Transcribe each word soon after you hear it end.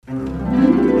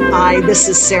Hi, this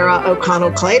is Sarah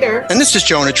O'Connell-Clater. And this is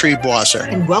Jonah Triebwasser.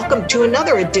 And welcome to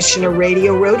another edition of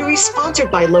Radio Rotary,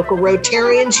 sponsored by local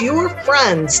Rotarians, your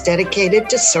friends dedicated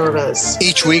to service.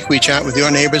 Each week we chat with your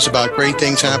neighbors about great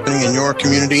things happening in your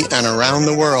community and around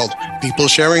the world. People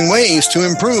sharing ways to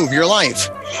improve your life.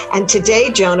 And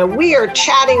today, Jonah, we are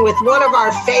chatting with one of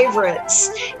our favorites,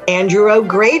 Andrew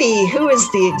O'Grady, who is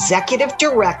the Executive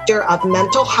Director of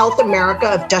Mental Health America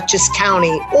of Dutchess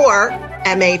County, or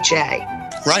MHA.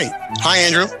 Right. Hi,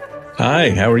 Andrew.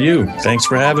 Hi, how are you? Thanks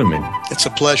for having me. It's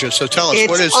a pleasure. So tell us,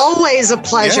 what is... It's always a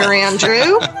pleasure,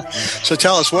 Andrew. So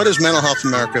tell us, what is Mental Health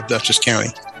America of Dutchess County?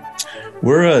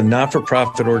 We're a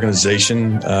not-for-profit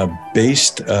organization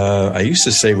based, I used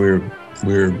to say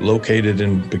we're located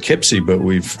in Poughkeepsie, but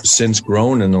we've since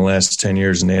grown in the last 10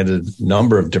 years and added a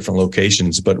number of different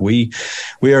locations. But we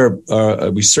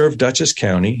serve Dutchess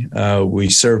County. We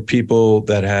serve people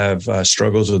that have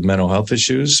struggles with mental health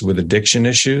issues, with addiction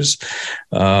issues,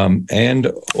 and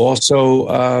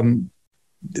also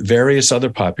various other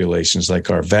populations like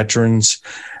our veterans.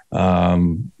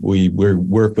 We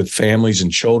work with families and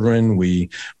children. We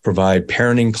provide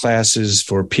parenting classes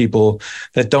for people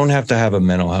that don't have to have a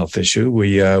mental health issue.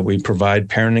 We provide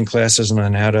parenting classes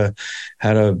on how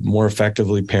to more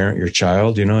effectively parent your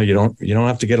child. You know, you don't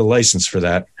have to get a license for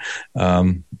that.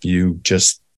 You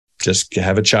just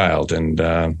have a child, and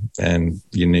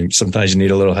sometimes you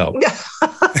need a little help.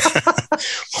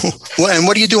 Well, and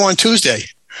what do you do on Tuesday?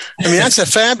 I mean, that's a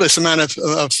fabulous amount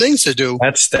of things to do.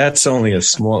 That's only a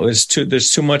small. There's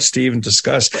too much to even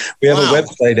discuss. We have a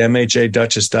website,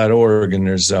 mhadutchess.org, and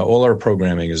there's all our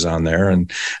programming is on there.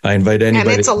 And I invite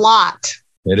anybody. And it's a lot.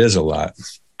 It is a lot.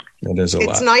 It is a lot.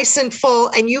 It's nice and full.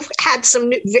 And you've had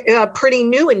some pretty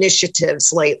new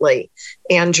initiatives lately,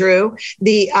 Andrew.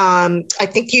 I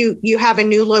think you have a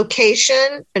new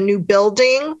location, a new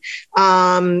building.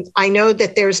 I know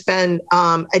that there's been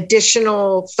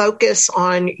additional focus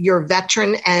on your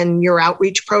veteran and your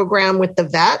outreach program with the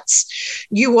vets.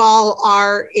 You all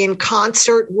are in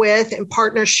concert with, in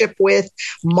partnership with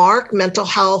MARC, Mental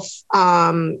Health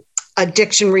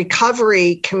Addiction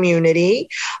Recovery Community,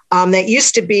 that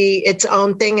used to be its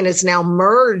own thing and is now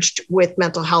merged with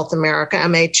Mental Health America,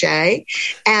 MHA.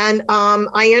 And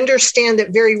I understand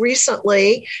that very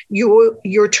recently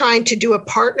you're trying to do a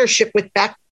partnership with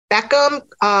Beckham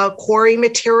Quarry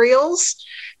Materials,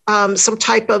 some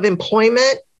type of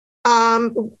employment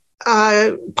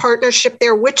partnership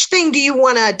there. Which thing do you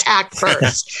want to attack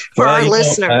first for our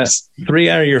listeners? 3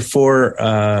 out of your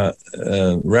 4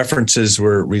 references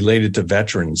were related to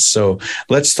veterans. So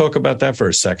let's talk about that for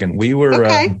a second. We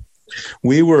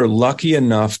were lucky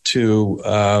enough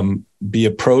to be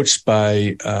approached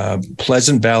by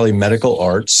Pleasant Valley Medical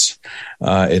Arts.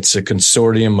 It's a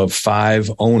consortium of 5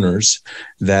 owners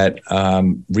that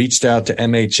reached out to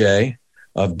MHA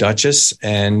of Dutchess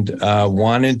and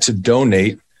wanted to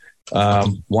donate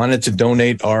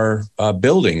our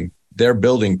building, their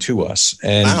building, to us.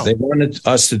 And wow. They wanted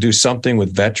us to do something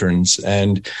with veterans.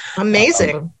 And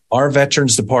amazing. Our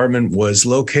veterans department was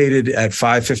located at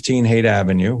 515 Haight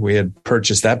Avenue. We had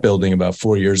purchased that building about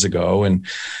 4 years ago, and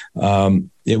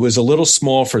it was a little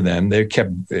small for them. They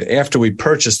kept, after we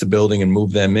purchased the building and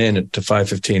moved them in to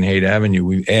 515 Haight Avenue,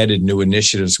 we added new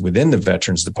initiatives within the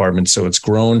veterans department. So it's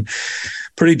grown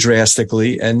pretty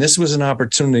drastically. And this was an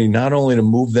opportunity not only to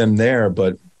move them there,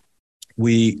 but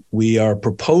we are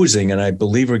proposing, and I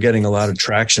believe we're getting a lot of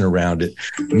traction around it,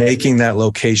 making that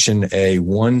location a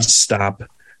one-stop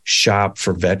shop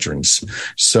for veterans.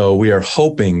 So we are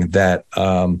hoping that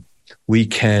we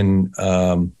can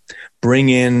bring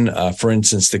in, for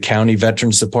instance, the county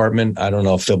veterans department. I don't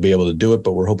know if they'll be able to do it,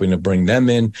 but we're hoping to bring them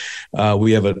in.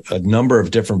 We have a number of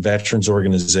different veterans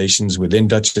organizations within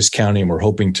Dutchess County, and we're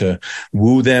hoping to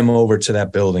woo them over to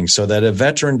that building so that a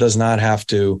veteran does not have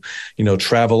to,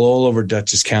 travel all over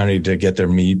Dutchess County to get their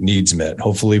needs met.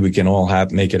 Hopefully we can all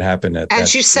make it happen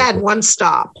as you said, one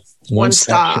stop. One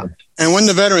stop. And when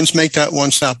the veterans make that one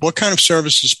stop, what kind of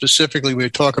services specifically we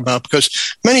talk about? Because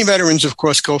many veterans, of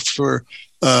course, go for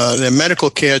their medical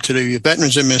care to the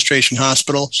Veterans Administration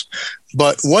hospitals.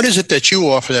 But what is it that you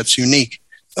offer that's unique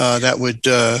that would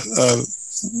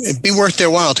be worth their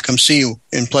while to come see you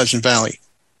in Pleasant Valley?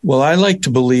 Well, I like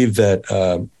to believe that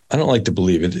I don't like to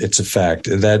believe it. It's a fact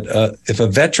that if a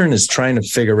veteran is trying to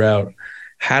figure out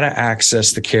how to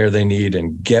access the care they need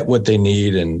and get what they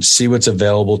need and see what's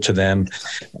available to them.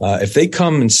 If they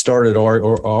come and start at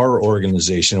our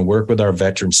organization and work with our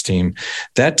veterans team,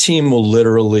 that team will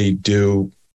literally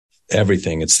do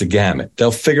everything. It's the gamut.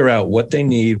 They'll figure out what they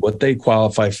need, what they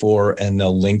qualify for, and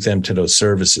they'll link them to those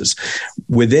services.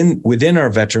 Within our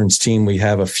veterans team, we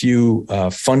have a few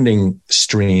funding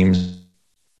streams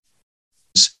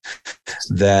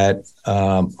that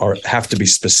have to be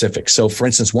specific. So, for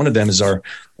instance, one of them is our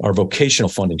vocational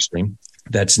funding stream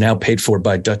that's now paid for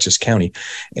by Dutchess County.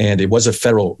 And it was a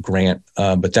federal grant,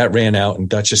 but that ran out, and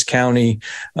Dutchess County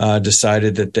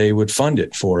decided that they would fund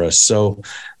it for us. So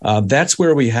that's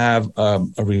where we have a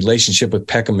relationship with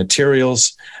Peckham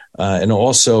Materials. And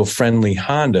also Friendly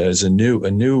Honda is a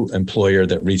new employer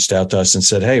that reached out to us and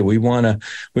said, "Hey, we want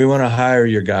to hire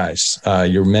your guys,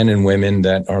 your men and women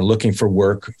that are looking for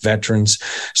work, veterans."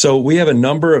 So we have a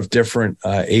number of different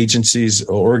agencies,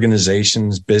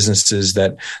 organizations, businesses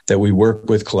that we work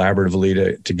with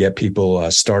collaboratively to get people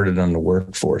started on the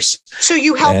workforce. So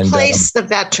you help place the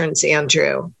veterans,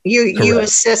 Andrew. You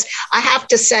assist. I have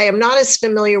to say, I'm not as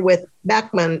familiar with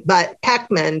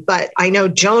Peckman, but I know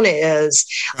Jonah is.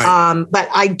 Right. But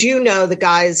I do know the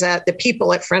guys the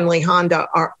people at Friendly Honda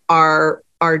are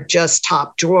just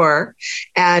top drawer.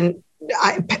 And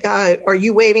are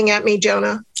you waving at me,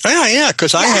 Jonah? Yeah,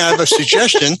 because I have a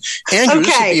suggestion. Andrew,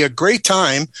 This would be a great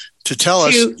time to tell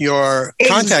us your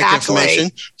contact information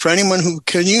for anyone who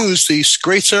can use these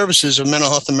great services of Mental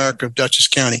Health America of Dutchess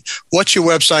County. What's your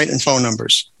website and phone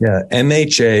numbers? Yeah,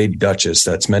 MHA Dutchess.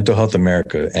 That's Mental Health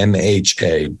America,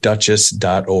 MHA,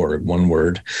 Dutchess.org, one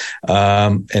word.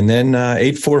 And then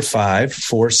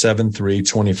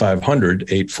 845-473-2500,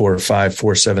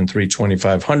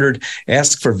 845-473-2500.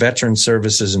 Ask for veteran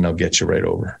services and they'll get you right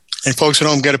over. And folks at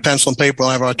home, get a pencil and paper.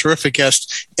 We'll have our terrific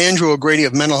guest, Andrew O'Grady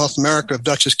of Mental Health America of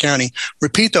Dutchess County,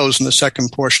 repeat those in the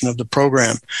second portion of the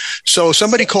program. So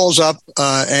somebody calls up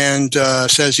and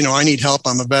says, I need help.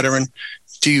 I'm a veteran.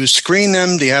 Do you screen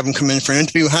them? Do you have them come in for an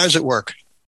interview? How does it work?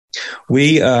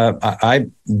 We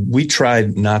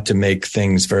tried not to make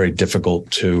things very difficult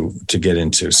to get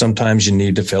into. Sometimes you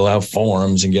need to fill out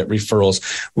forms and get referrals.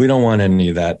 We don't want any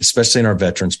of that, especially in our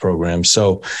veterans program.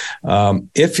 So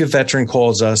if your veteran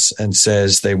calls us and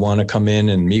says they want to come in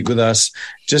and meet with us,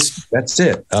 that's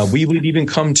it. We would even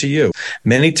come to you.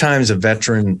 Many times a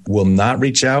veteran will not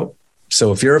reach out.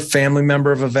 So if you're a family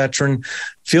member of a veteran,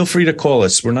 feel free to call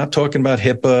us. We're not talking about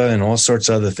HIPAA and all sorts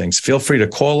of other things. Feel free to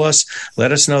call us.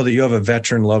 Let us know that you have a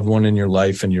veteran loved one in your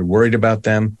life and you're worried about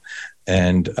them.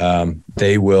 And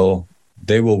they will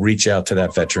reach out to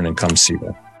that veteran and come see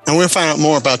them. And we'll find out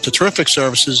more about the terrific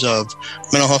services of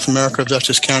Mental Health America of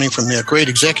Dutchess County from their great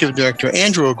executive director,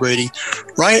 Andrew O'Grady,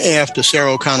 right after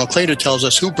Sarah O'Connell-Clater tells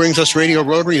us who brings us Radio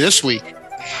Rotary this week.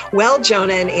 Well,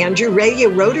 Jonah and Andrew, Radio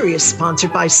Rotary is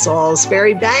sponsored by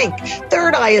Salisbury Bank,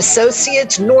 Third Eye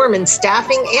Associates, Norman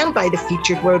Staffing, and by the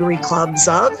featured Rotary clubs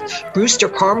of Brewster,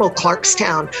 Carmel,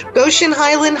 Clarkstown, Goshen,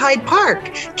 Highland, Hyde Park,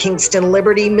 Kingston,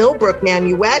 Liberty, Millbrook,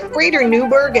 Nanuet, Greater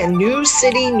Newburgh, and New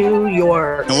City, New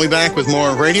York. And we'll be back with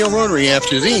more Radio Rotary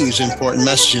after these important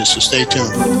messages, so stay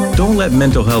tuned. Don't let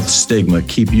mental health stigma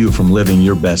keep you from living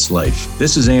your best life.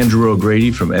 This is Andrew O'Grady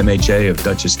from MHA of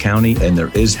Dutchess County, and there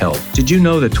is help. Did you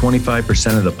know that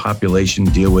 25% of the population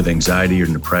deal with anxiety or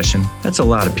depression? That's a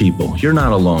lot of people. You're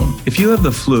not alone. If you have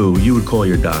the flu, you would call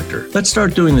your doctor. Let's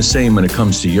start doing the same when it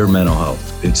comes to your mental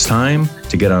health. It's time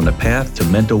to get on the path to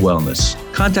mental wellness.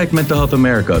 Contact Mental Health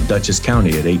America of Dutchess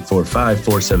County at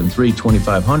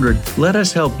 845-473-2500. Let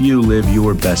us help you live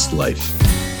your best life.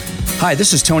 Hi,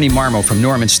 this is Tony Marmo from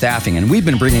Norman Staffing, and we've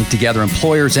been bringing together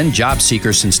employers and job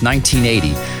seekers since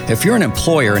 1980. If you're an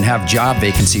employer and have job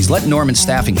vacancies, let Norman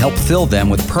Staffing help fill them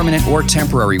with permanent or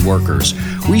temporary workers.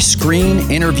 We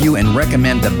screen, interview, and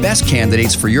recommend the best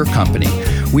candidates for your company.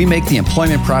 We make the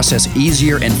employment process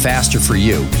easier and faster for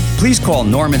you. Please call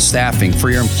Norman Staffing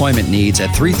for your employment needs at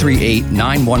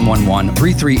 338-9111,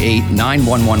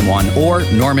 338-9111, or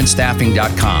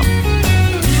normanstaffing.com.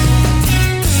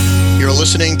 You're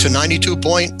listening to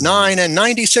 92.9 and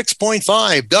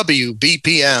 96.5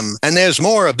 WBPM. And there's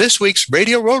more of this week's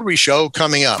Radio Rotary Show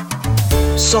coming up.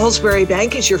 Salisbury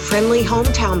Bank is your friendly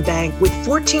hometown bank with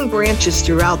 14 branches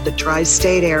throughout the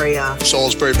tri-state area.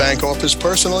 Salisbury Bank offers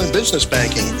personal and business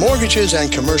banking, mortgages, and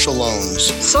commercial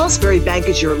loans. Salisbury Bank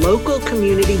is your local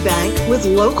community bank with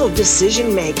local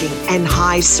decision-making and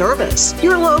high service.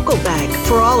 Your local bank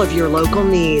for all of your local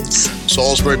needs.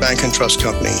 Salisbury Bank and Trust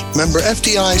Company, member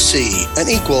FDIC, an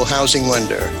equal housing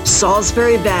lender.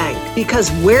 Salisbury Bank, because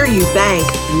where you bank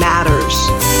matters.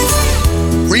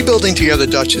 Rebuild Rebuilding Together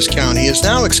Dutchess County is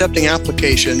now accepting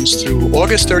applications through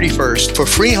August 31st for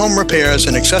free home repairs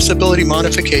and accessibility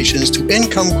modifications to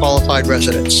income-qualified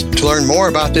residents. To learn more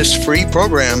about this free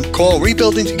program, call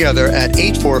Rebuilding Together at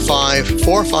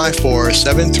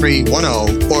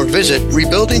 845-454-7310 or visit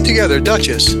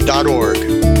rebuildingtogetherdutchess.org.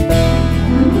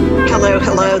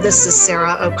 Hello. This is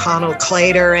Sarah O'Connell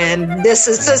Clater, and this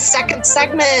is the second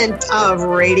segment of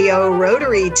Radio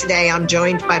Rotary. Today, I'm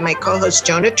joined by my co-host,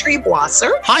 Jonah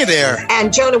Triebwasser. Hi there.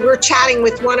 And Jonah, we're chatting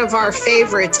with one of our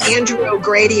favorites, Andrew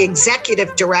O'Grady,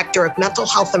 Executive Director of Mental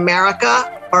Health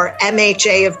America, or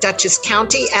MHA of Dutchess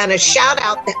County, and a shout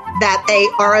out that they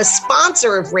are a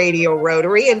sponsor of Radio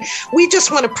Rotary. And we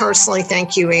just want to personally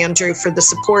thank you, Andrew, for the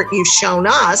support you've shown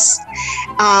us.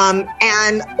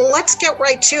 And let's get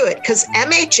right to it, because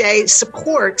MHA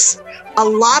supports a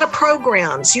lot of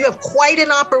programs. You have quite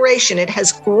an operation. It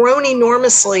has grown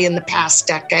enormously in the past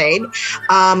decade.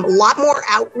 A lot more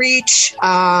outreach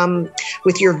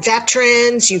with your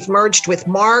veterans. You've merged with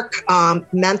MARC,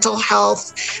 mental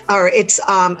health, or it's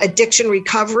addiction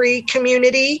recovery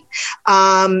community.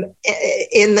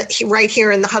 Right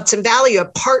here in the Hudson Valley, you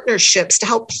have partnerships to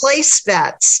help place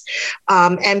vets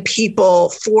and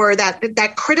people for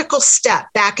that critical step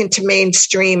back into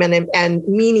mainstream and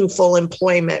meaningful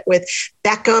employment with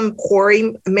Beckham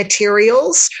Quarry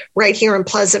Materials right here in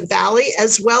Pleasant Valley,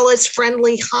 as well as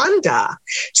Friendly Honda.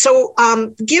 So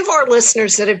give our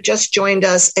listeners that have just joined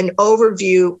us an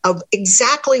overview of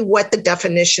exactly what the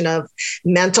definition of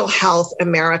Mental Health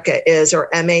America is, or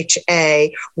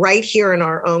MHA, right here in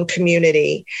our own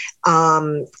community,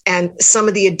 and some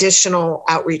of the additional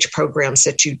outreach programs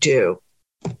that you do.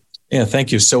 Yeah,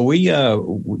 thank you. So we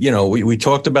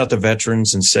talked about the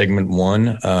veterans in segment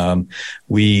one.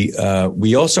 We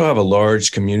also have a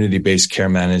large community-based care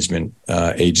management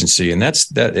agency, and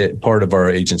that's part of our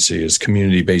agency is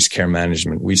community-based care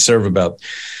management. We serve about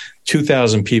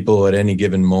 2,000 people at any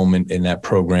given moment in that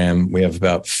program. We have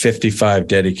about 55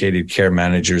 dedicated care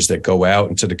managers that go out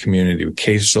into the community with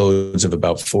caseloads of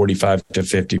about 45 to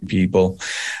 50 people.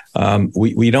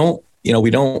 We don't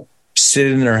sit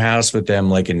in their house with them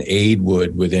like an aide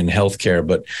would within healthcare,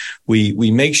 but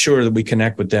we make sure that we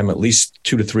connect with them at least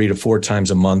 2 to 3 to 4 times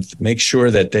a month, make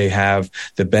sure that they have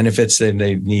the benefits that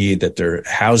they need, that their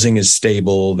housing is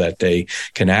stable, that they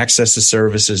can access the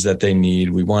services that they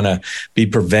need. We want to be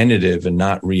preventative and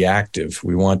not reactive.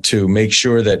 We want to make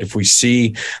sure that if we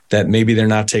see that maybe they're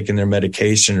not taking their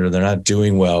medication or they're not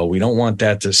doing well, we don't want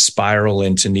that to spiral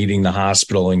into needing the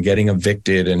hospital and getting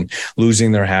evicted and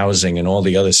losing their housing and all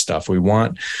the other stuff.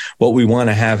 What we want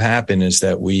to have happen is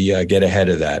that we get ahead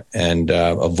of that and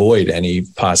avoid any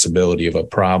possibility of a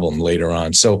problem later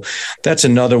on. So that's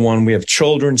another one. We have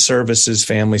children's services,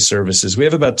 family services. We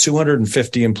have about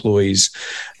 250 employees.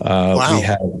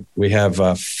 Wow. We have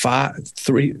 4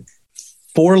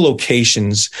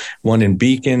 locations, one in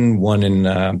Beacon,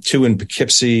 2 in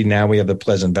Poughkeepsie. Now we have the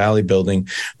Pleasant Valley building.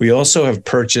 We also have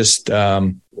purchased 6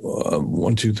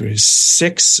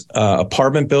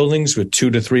 apartment buildings with 2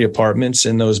 to 3 apartments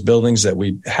in those buildings that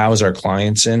we house our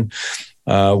clients in.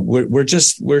 We're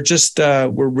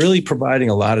really providing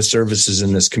a lot of services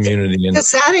in this community. And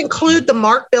does that include the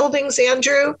MARC buildings,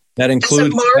 Andrew? That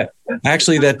includes,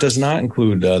 actually, that does not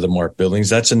include the MARC buildings.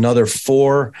 That's another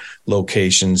 4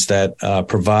 locations that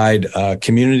provide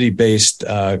community-based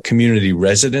community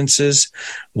residences,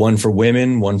 one for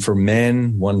women, one for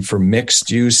men, one for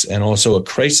mixed use, and also a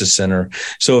crisis center.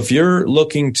 So if you're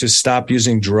looking to stop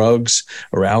using drugs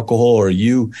or alcohol, or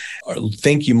you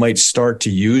think you might start to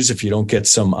use if you don't get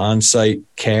some on-site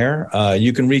care,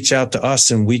 you can reach out to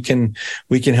us and we can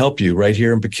help you right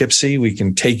here in Poughkeepsie. We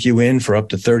can take you in for up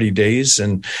to 30 days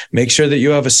and make sure that you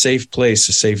have a safe place,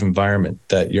 a safe environment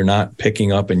that you're not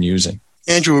picking up and using.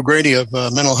 Andrew O'Grady of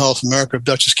Mental Health America of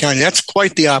Dutchess County. That's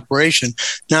quite the operation.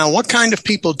 Now, what kind of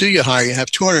people do you hire? You have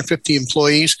 250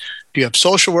 employees. Do you have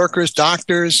social workers,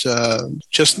 doctors,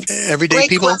 just everyday Great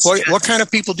people? question. What kind of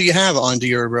people do you have under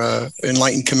your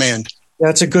enlightened command?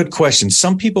 That's a good question.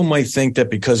 Some people might think that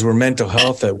because we're mental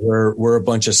health that we're a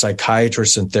bunch of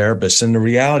psychiatrists and therapists. And the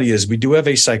reality is we do have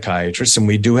a psychiatrist and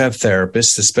we do have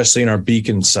therapists, especially in our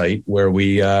Beacon site where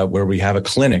we have a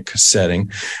clinic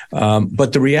setting.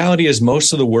 But the reality is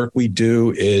most of the work we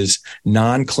do is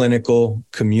non-clinical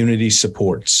community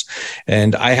supports.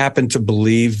 And I happen to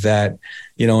believe that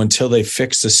until they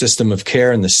fix the system of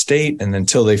care in the state and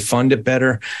until they fund it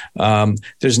better,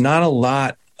 there's not a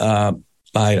lot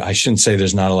I shouldn't say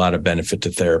there's not a lot of benefit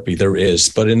to therapy. There is,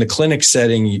 but in the clinic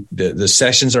setting, the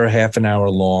sessions are half an hour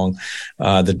long.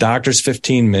 The doctor's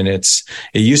 15 minutes.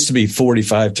 It used to be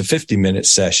 45 to 50-minute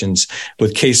sessions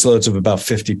with caseloads of about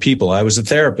 50 people. I was a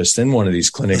therapist in one of these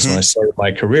clinics when I started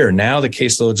my career. Now the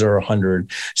caseloads are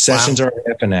 100. Sessions are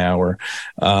half an hour.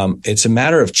 It's a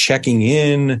matter of checking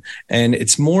in, and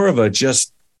it's more of a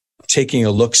just taking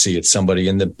a look-see at somebody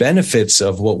and the benefits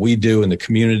of what we do in the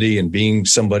community and being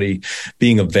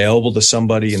available to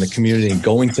somebody in the community and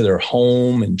going to their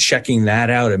home and checking that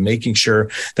out and making sure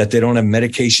that they don't have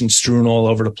medication strewn all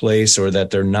over the place, or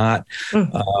that they're not,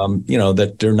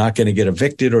 that they're not going to get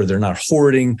evicted, or they're not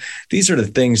hoarding. These are the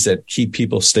things that keep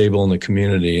people stable in the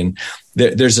community. And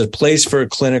there's a place for a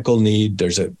clinical need.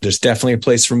 There's definitely a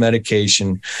place for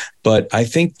medication. But I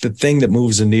think the thing that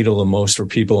moves the needle the most for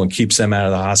people and keeps them out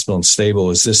of the hospital and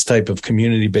stable is this type of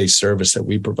community-based service that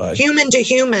we provide. Human to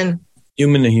human.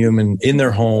 Human to human, in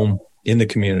their home, in the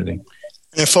community.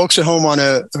 And if folks at home want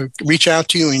to reach out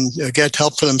to you and get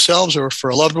help for themselves or for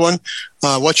a loved one,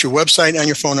 what's your website and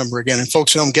your phone number again? And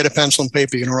folks at home, get a pencil and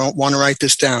paper. You're going to want to write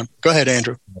this down. Go ahead,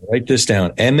 Andrew. Write this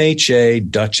down,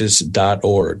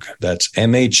 MHADutchess.org. That's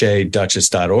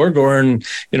MHADutchess.org. Or,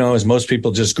 as most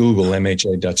people just Google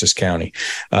MHA Dutchess County.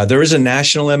 There is a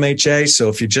national MHA. So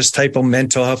if you just type in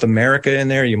Mental Health America in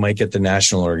there, you might get the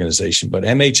national organization, but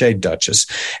MHA Dutchess.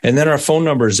 And then our phone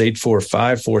number is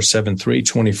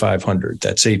 845-473-2500.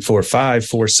 That's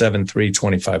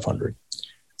 845-473-2500.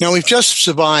 Now, we've just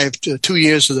survived 2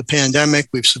 years of the pandemic.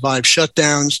 We've survived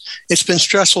shutdowns. It's been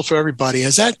stressful for everybody.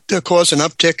 Has that caused an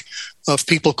uptick of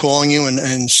people calling you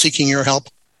and seeking your help?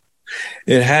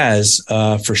 It has,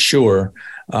 for sure.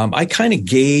 I kind of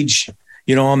gauge,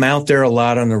 I'm out there a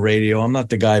lot on the radio. I'm not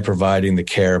the guy providing the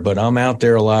care, but I'm out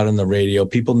there a lot on the radio.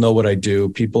 People know what I do.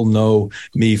 People know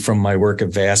me from my work at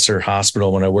Vassar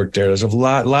Hospital when I worked there. There's a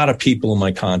lot of people in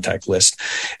my contact list.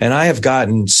 And I have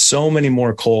gotten so many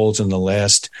more calls in the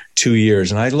last 2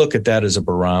 years. And I look at that as a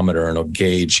barometer and a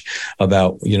gauge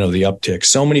about, the uptick.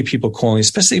 So many people calling,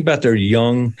 especially about their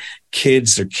young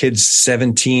kids, their kids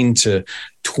 17 to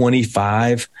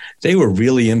 25. They were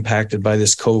really impacted by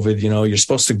this COVID. You're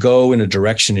supposed to go in a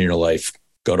direction in your life.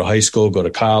 Go to high school, go to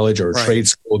college or trade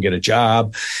school, get a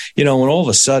job, and all of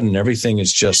a sudden everything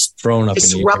is just thrown up in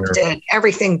the air.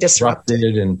 Everything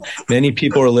disrupted. And many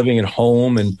people are living at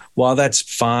home. And while that's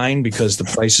fine because the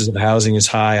prices of housing is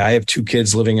high, I have 2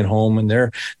 kids living at home and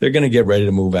they're going to get ready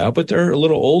to move out, but they're a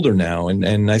little older now.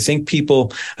 And I think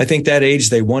that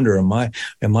age, they wonder, am I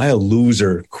a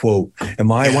loser? Quote,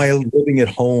 am I living at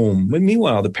home? But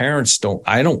meanwhile, the parents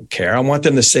I don't care. I want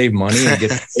them to save money and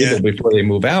get stable before they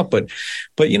move out. But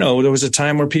there was a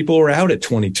time where people were out at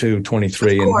 22,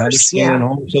 23, and now they're staying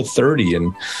home until 30.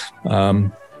 And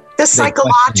the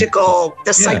psychological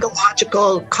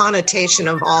connotation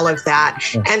of all of that.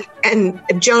 And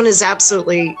Joan is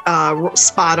absolutely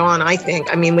spot on, I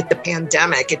think. I mean, with the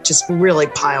pandemic, it just really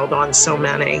piled on so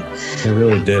many. It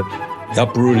really did.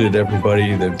 Uprooted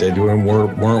everybody. They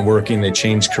weren't working. They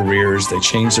changed careers. They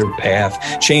changed their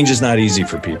path. Change is not easy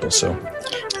for people. So,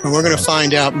 and we're going to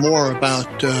find out more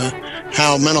about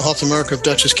how Mental Health America of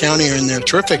Dutchess County and their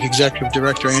terrific executive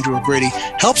director, Andrew O'Grady,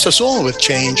 helps us all with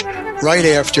change right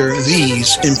after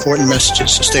these important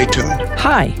messages. So stay tuned.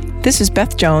 Hi. This is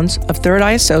Beth Jones of Third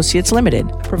Eye Associates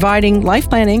Limited, providing life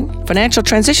planning, financial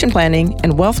transition planning,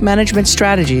 and wealth management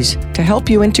strategies to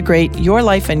help you integrate your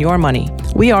life and your money.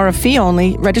 We are a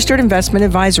fee-only registered investment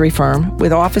advisory firm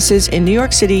with offices in New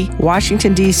York City,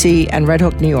 Washington, D.C., and Red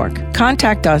Hook, New York.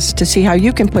 Contact us to see how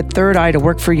you can put Third Eye to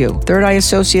work for you.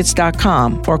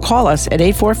 ThirdEyeAssociates.com or call us at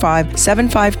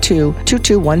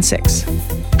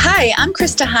 845-752-2216. Hi, I'm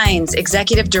Krista Hines,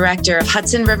 Executive Director of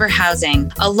Hudson River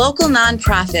Housing, a local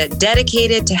nonprofit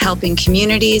dedicated to helping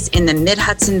communities in the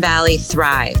Mid-Hudson Valley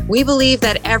thrive. We believe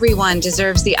that everyone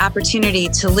deserves the opportunity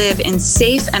to live in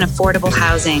safe and affordable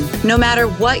housing. No matter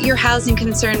what your housing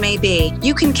concern may be,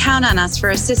 you can count on us for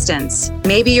assistance.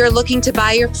 Maybe you're looking to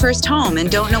buy your first home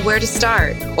and don't know where to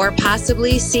start, or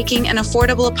possibly seeking an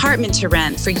affordable apartment to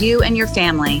rent for you and your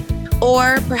family.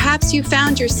 Or perhaps you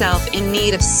found yourself in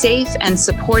need of safe and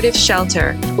supportive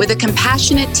shelter with a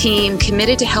compassionate team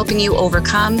committed to helping you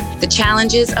overcome the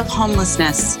challenges of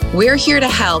homelessness. We're here to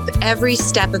help every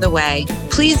step of the way.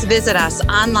 Please visit us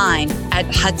online at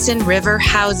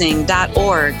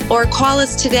hudsonriverhousing.org or call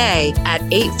us today at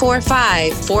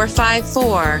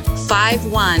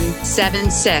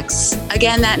 845-454-5176.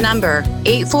 Again, that number,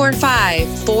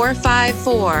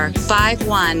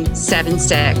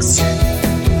 845-454-5176.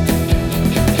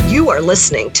 You are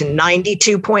listening to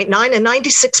 92.9 and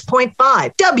 96.5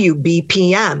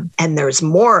 WBPM, and there's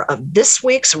more of this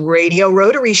week's Radio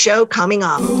Rotary Show coming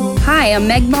up. Hi, I'm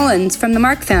Meg Mullins from the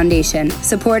Mark Foundation,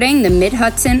 supporting the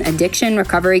Mid-Hudson addiction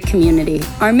recovery community.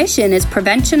 Our mission is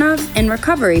prevention of and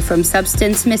recovery from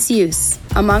substance misuse.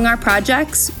 Among our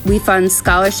projects, we fund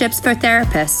scholarships for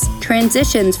therapists,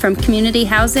 transitions from community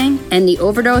housing, and the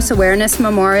Overdose Awareness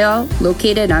Memorial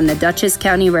located on the Dutchess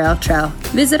County Rail Trail.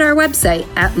 Visit our website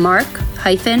at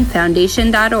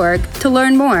mark-foundation.org to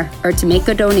learn more or to make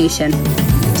a donation.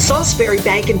 Salisbury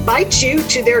Bank invites you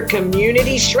to their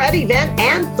community shred event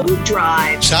and food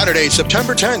drive. Saturday,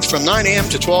 September 10th from 9 a.m.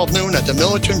 to 12 noon at the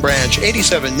Millerton Branch,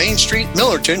 87 Main Street,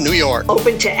 Millerton, New York.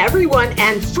 Open to everyone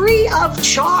and free of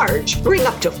charge. Bring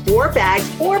up to 4 bags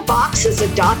or boxes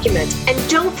of documents. And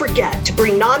don't forget to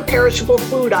bring non-perishable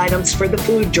food items for the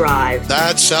food drive.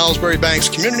 That's Salisbury Bank's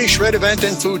community shred event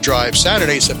and food drive,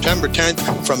 Saturday, September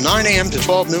 10th from 9 a.m. to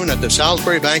 12 noon at the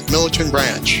Salisbury Bank, Millerton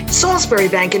Branch. Salisbury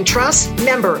Bank and Trust,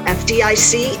 member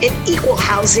FDIC, and equal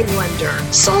housing lender.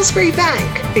 Salisbury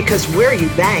Bank, because where you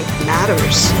bank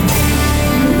matters.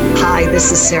 Hi, this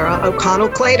is Sarah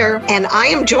O'Connell-Clater, and I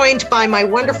am joined by my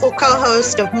wonderful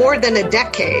co-host of more than a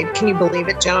decade. Can you believe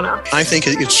it, Jonah? I think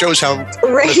it shows how a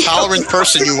tolerant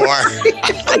person you are.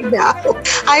 I know.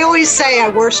 I always say I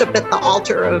worship at the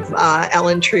altar of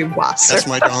Ellen Trubwasser. That's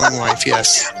my darling wife,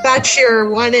 yes. That's your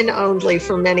one and only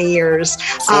for many years.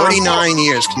 49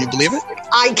 years. Can you believe it?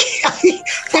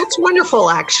 That's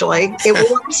wonderful, actually. It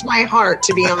warms my heart,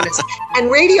 to be honest. And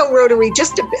Radio Rotary,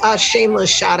 just a shameless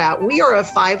shout out. We are a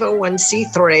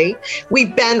 501c3.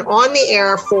 We've been on the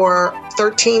air for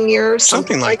 13 years.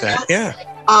 Something like that. Yeah.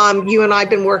 You and I have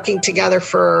been working together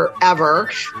forever.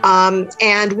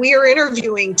 And we are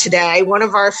interviewing today one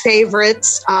of our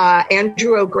favorites,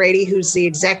 Andrew O'Grady, who's the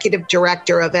executive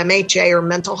director of MHA, or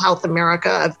Mental Health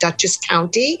America of Dutchess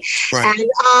County. Right. And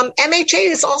MHA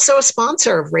is also a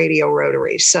sponsor of Radio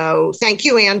Rotary. So thank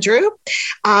you, Andrew.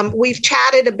 We've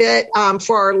chatted a bit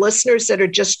for our listeners that are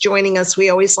just joining us. We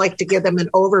always like to give them an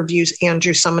overview,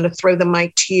 Andrew. So I'm going to throw the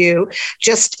mic to you.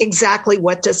 Just exactly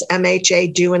what does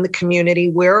MHA do in the community?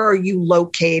 Where are you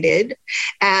located?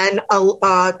 And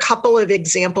a couple of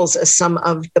examples of some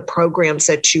of the programs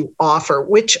that you offer,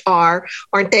 which aren't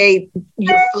they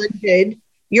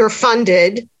your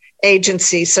funded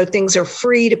agency, so things are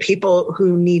free to people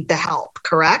who need the help,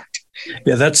 correct?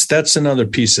 Yeah, that's another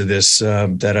piece of this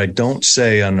that I don't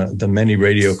say on the many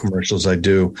radio commercials I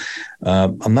do.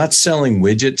 I'm not selling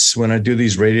widgets when I do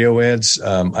these radio ads.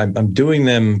 I'm doing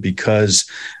them because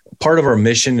part of our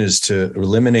mission is to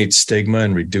eliminate stigma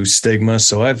and reduce stigma.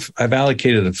 So I've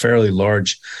allocated a fairly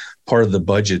large part of the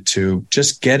budget to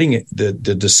just getting the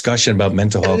discussion about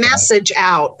mental health. The message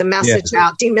out,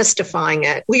 demystifying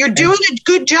it. Well, you're doing a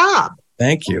good job.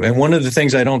 Thank you. And one of the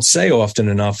things I don't say often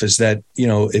enough is that,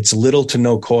 it's little to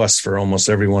no cost for almost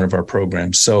every one of our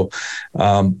programs. So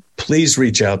please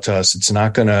reach out to us. It's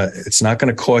not gonna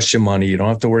cost you money. You don't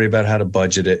have to worry about how to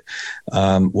budget it.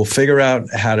 We'll figure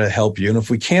out how to help you. And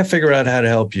if we can't figure out how to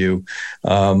help you,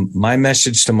 my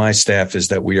message to my staff is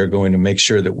that we are going to make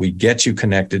sure that we get you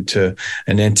connected to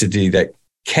an entity that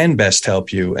can best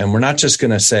help you. And we're not just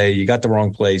going to say, you got the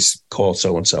wrong place, call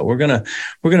so-and-so. We're going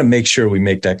to make sure we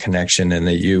make that connection and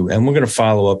we're going to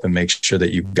follow up and make sure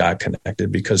that you got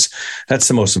connected, because that's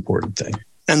the most important thing.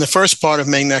 And the first part of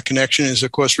making that connection is,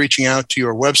 of course, reaching out to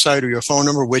your website or your phone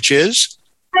number, which is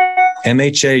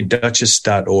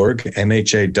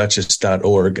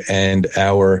MHADutchess.org. And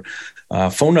our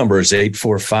phone number is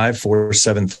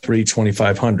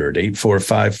 845-473-2500,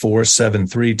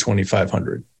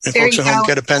 845-473-2500. If folks at home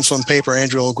get a pencil and paper,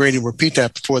 Andrew O'Grady will repeat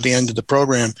that before the end of the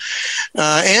program.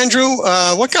 Andrew,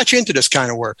 what got you into this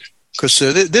kind of work? Because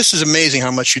this is amazing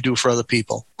how much you do for other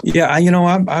people. Yeah,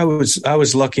 I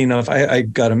was lucky enough. I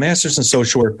got a master's in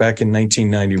social work back in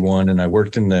 1991, and I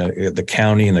worked in the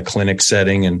county in the clinic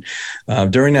setting. And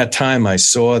during that time, I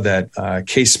saw that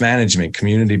case management,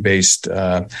 community-based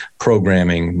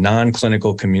programming,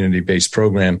 non-clinical community-based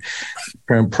programming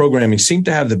seemed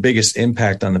to have the biggest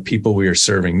impact on the people we are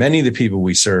serving. Many of the people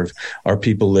we serve are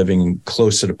people living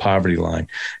close to the poverty line.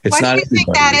 Why do you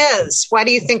think that is? Why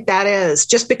do you think that is?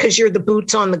 Just because you're the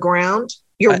boots on the ground?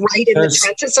 You're right in the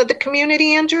trenches of the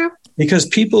community, Andrew? Because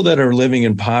people that are living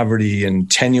in poverty and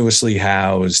tenuously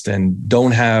housed and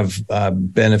don't have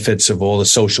benefits of all the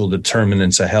social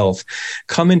determinants of health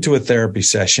come into a therapy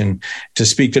session to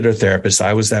speak to their therapist.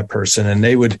 I was that person. And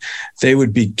they would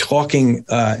be talking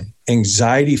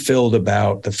anxiety filled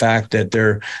about the fact that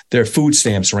their food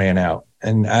stamps ran out.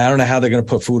 And I don't know how they're going to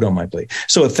put food on my plate.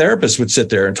 So a therapist would sit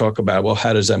there and talk about, well,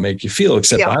 how does that make you feel?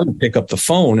 Except I would pick up the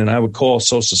phone and I would call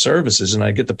social services and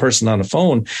I'd get the person on the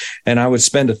phone and I would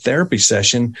spend a therapy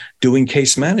session doing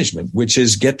case management, which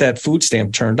is get that food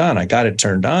stamp turned on. I got it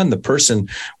turned on. The person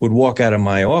would walk out of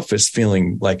my office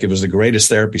feeling like it was the greatest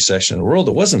therapy session in the world.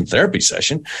 It wasn't a therapy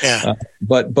session,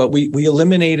 but we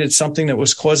eliminated something that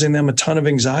was causing them a ton of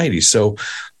anxiety. So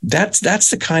that's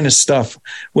the kind of stuff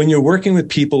when you're working with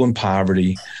people in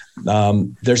poverty.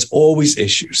 There's always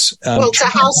issues. Well, it's a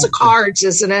house of cards,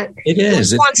 isn't it? It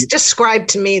is. It was once described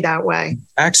to me that way.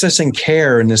 Accessing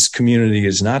care in this community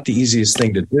is not the easiest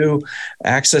thing to do.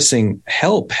 Accessing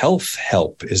health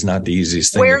help is not the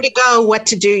easiest thing. Where to go, what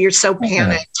to do. You're so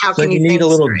panicked. How can you need a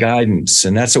little guidance?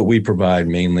 And that's what we provide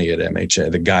mainly at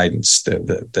MHA, the guidance,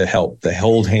 the help, the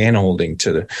hand holding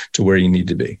to where you need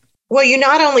to be. Well, you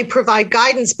not only provide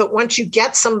guidance, but once you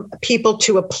get some people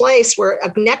to a place where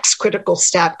a next critical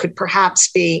step could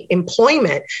perhaps be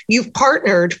employment, you've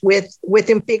partnered with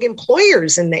big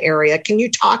employers in the area. Can you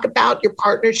talk about your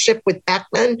partnership with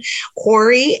Beckman,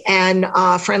 Quarry, and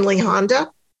Friendly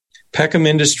Honda? Peckham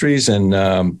Industries and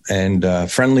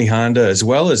Friendly Honda, as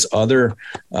well as other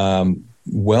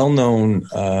well-known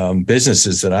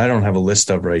businesses that I don't have a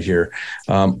list of right here,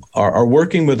 are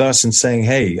working with us and saying,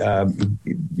 hey,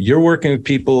 you're working with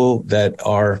people that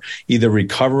are either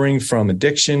recovering from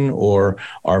addiction or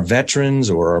are veterans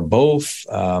or are both,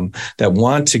 that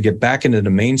want to get back into the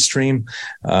mainstream.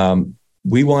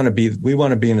 We want to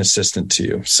be an assistant to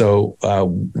you. So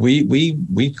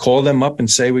we call them up and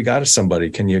say, we got somebody.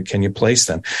 Can you place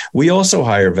them? We also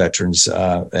hire veterans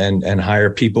and hire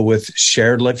people with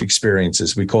shared life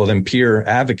experiences. We call them peer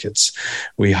advocates.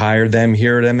 We hire them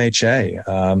here at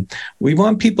MHA. We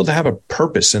want people to have a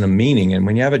purpose and a meaning. And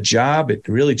when you have a job, it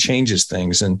really changes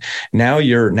things. And now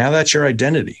that's your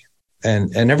identity.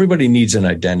 And everybody needs an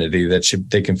identity that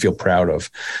they can feel proud of.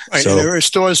 Right, so, and it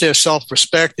restores their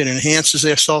self-respect. It enhances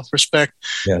their self-respect.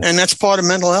 Yes. And that's part of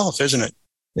mental health, isn't it?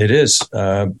 It is.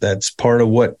 That's part of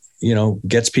what,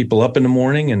 gets people up in the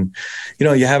morning. And,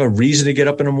 you have a reason to get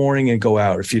up in the morning and go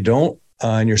out. If you don't,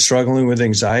 and you're struggling with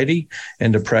anxiety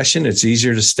and depression, it's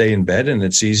easier to stay in bed and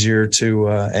it's easier to,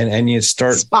 and you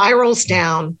start spirals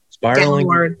down. Spiraling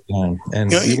down.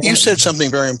 And you said something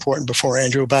very important before,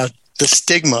 Andrew, about the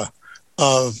stigma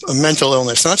of a mental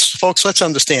illness. Now, folks, let's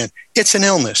understand. It's an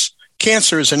illness.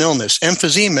 Cancer is an illness.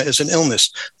 Emphysema is an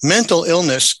illness. Mental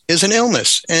illness is an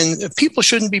illness. And people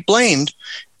shouldn't be blamed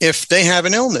if they have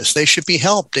an illness. They should be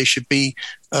helped. They should be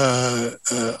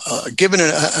given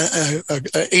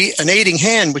an aiding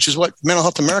hand, which is what Mental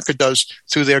Health America does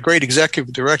through their great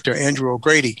executive director, Andrew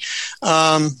O'Grady.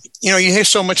 You hear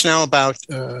so much now about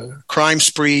crime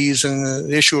sprees and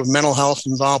the issue of mental health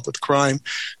involved with crime.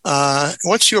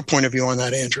 What's your point of view on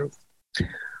that, Andrew?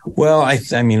 Well, I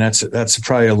mean, that's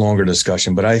probably a longer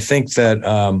discussion, but I think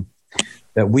that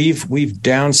that we've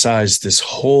downsized this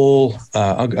whole,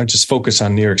 I'll just focus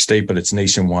on New York State, but it's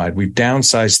nationwide. We've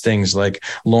downsized things like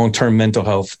long-term mental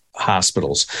health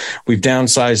hospitals. We've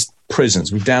downsized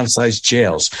prisons. We've downsized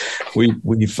jails.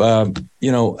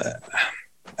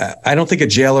 I don't think a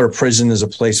jail or a prison is a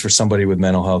place for somebody with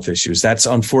mental health issues. That's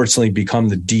unfortunately become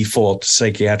the default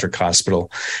psychiatric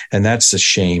hospital, and that's a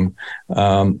shame.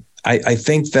 I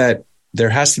think that there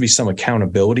has to be some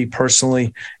accountability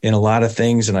personally in a lot of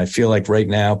things. And I feel like right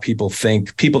now people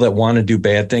that want to do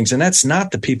bad things, and that's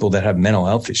not the people that have mental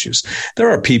health issues. There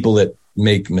are people that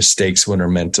make mistakes when they're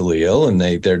mentally ill and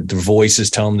their voices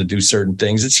tell them to do certain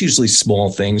things. It's usually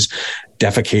small things,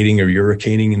 defecating or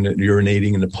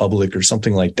urinating in the public or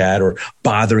something like that, or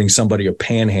bothering somebody or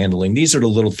panhandling. These are the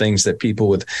little things that people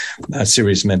with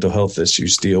serious mental health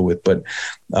issues deal with. But,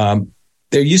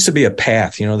 there used to be a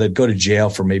path, they'd go to jail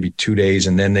for maybe 2 days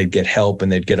and then they'd get help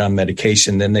and they'd get on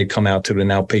medication. Then they'd come out to an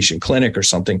outpatient clinic or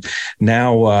something.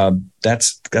 Now,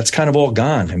 that's kind of all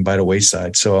gone and by the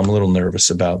wayside. So I'm a little nervous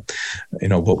about,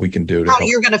 what we can do to help.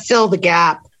 You're going to fill the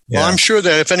gap. Yeah. Well, I'm sure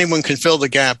that if anyone can fill the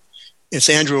gap, it's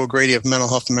Andrew O'Grady of Mental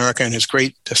Health America and his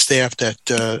great staff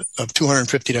of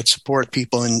 250 that support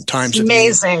people in times of need.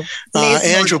 Amazing.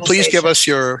 Andrew, please give us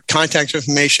your contact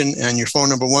information and your phone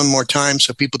number one more time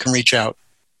so people can reach out.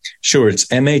 Sure. It's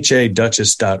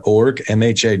mhaduchess.org,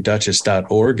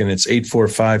 mhaduchess.org, and it's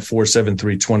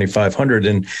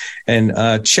 845-473-2500.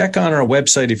 And check on our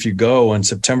website if you go on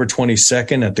September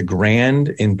 22nd at the Grand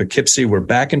in Poughkeepsie. We're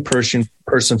back in person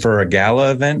for our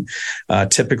gala event.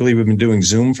 Typically, we've been doing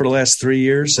Zoom for the last 3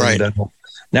 years. Right. And,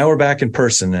 now we're back in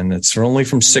person, and it's only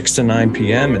from 6 to 9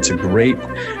 p.m. It's a great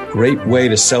way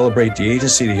to celebrate the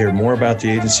agency, to hear more about the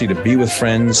agency, to be with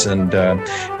friends, and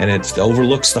it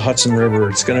overlooks the Hudson River.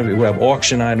 We have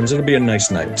auction items. It'll be a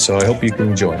nice night. So I hope you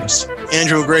can join us.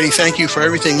 Andrew O'Grady, thank you for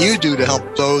everything you do to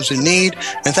help those in need,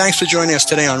 and thanks for joining us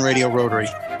today on Radio Rotary.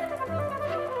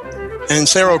 And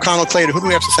Sarah O'Connell-Clater, who do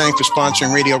we have to thank for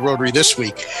sponsoring Radio Rotary this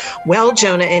week? Well,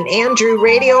 Jonah and Andrew,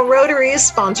 Radio Rotary is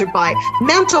sponsored by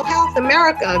Mental Health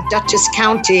America of Dutchess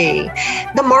County,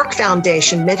 the Mark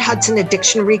Foundation, Mid-Hudson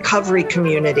Addiction Recovery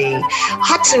Community,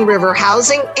 Hudson River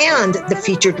Housing, and the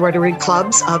featured Rotary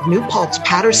Clubs of New Paltz,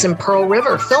 Patterson, Pearl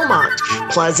River, Philmont,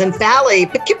 Pleasant Valley,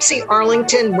 Poughkeepsie,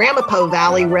 Arlington, Ramapo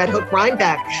Valley, Red Hook,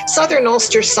 Rhinebeck, Southern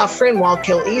Ulster, Suffern,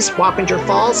 Wallkill East, Wappinger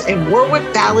Falls, and Warwick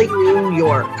Valley, New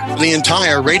York. The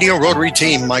entire Radio Rotary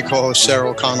team, my co-host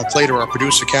Sarah O'Connell-Clater, our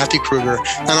producer Kathy Kruger,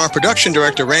 and our production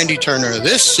director Randy Turner.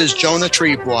 This is Jonah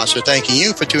Triebwasser thanking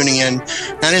you for tuning in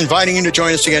and inviting you to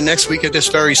join us again next week at this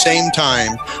very same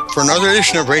time for another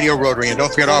edition of Radio Rotary. And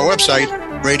don't forget our website,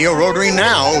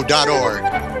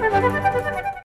 radiorotarynow.org.